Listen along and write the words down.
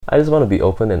I just want to be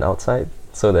open and outside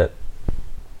so that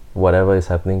whatever is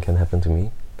happening can happen to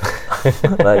me.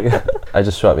 Like, I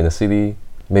just show up in the city,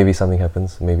 maybe something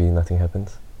happens, maybe nothing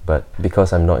happens. But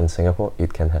because I'm not in Singapore,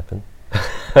 it can happen.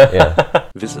 Yeah.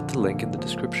 Visit the link in the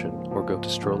description or go to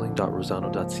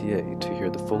strolling.rosano.ca to hear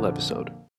the full episode.